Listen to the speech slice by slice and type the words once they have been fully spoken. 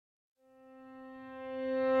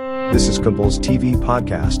This is Kumpel's TV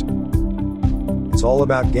podcast. It's all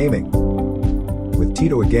about gaming with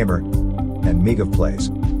Tito a Gamer and Meeg of Plays.